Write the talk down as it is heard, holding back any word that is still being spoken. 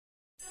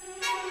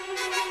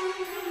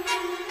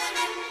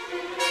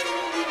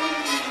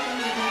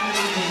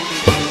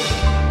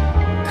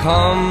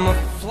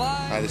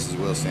Hi, this is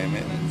Will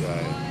Salmon, and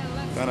I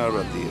found out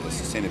about the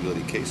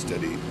sustainability case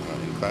study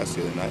in class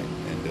the other night,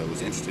 and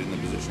was interested in the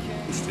position.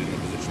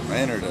 I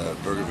entered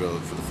Burgerville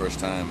for the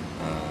first time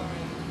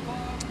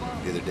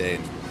the other day,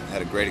 and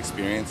had a great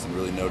experience, and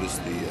really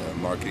noticed the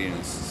marketing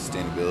and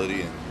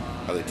sustainability and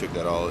how they took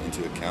that all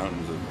into account. It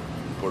was an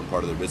important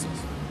part of their business.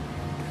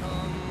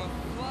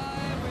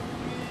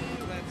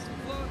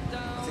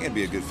 I think I'd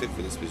be a good fit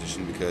for this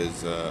position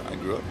because I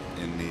grew up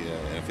in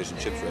an fish and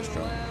chips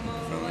restaurant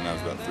from when I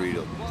was about 3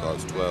 till I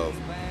was 12,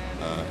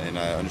 and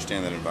I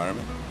understand that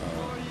environment.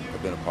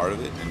 I've been a part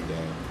of it, and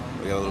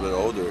when I got a little bit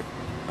older,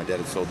 my dad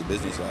had sold the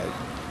business. I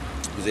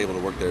was able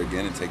to work there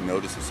again and take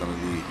notice of some of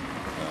the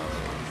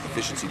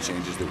efficiency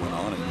changes that went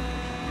on,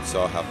 and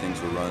saw how things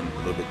were run a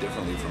little bit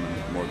differently from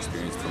more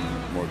experienced.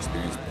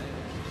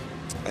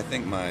 I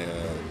think my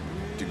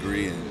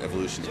degree in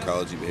evolution,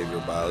 ecology, and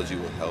behavioral biology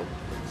will help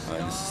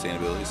in the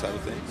sustainability side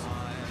of things.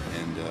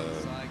 And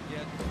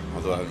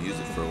although I haven't used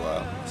it for a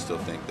while, I still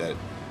think that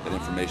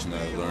information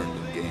that I learned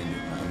and gained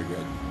in my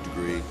undergrad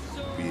degree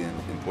will be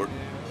important.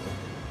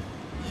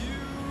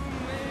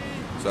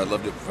 So I'd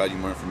love to provide you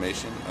more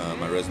information.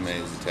 My resume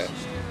is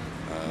attached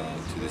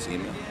to this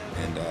email,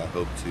 and I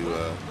hope to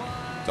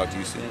talk to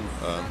you soon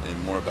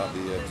and more about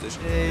the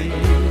position.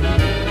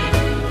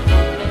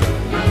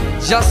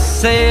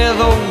 Just say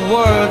the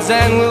words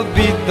and we'll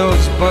beat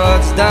those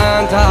birds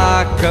down to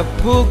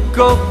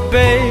Acapulco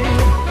Bay.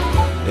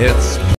 It's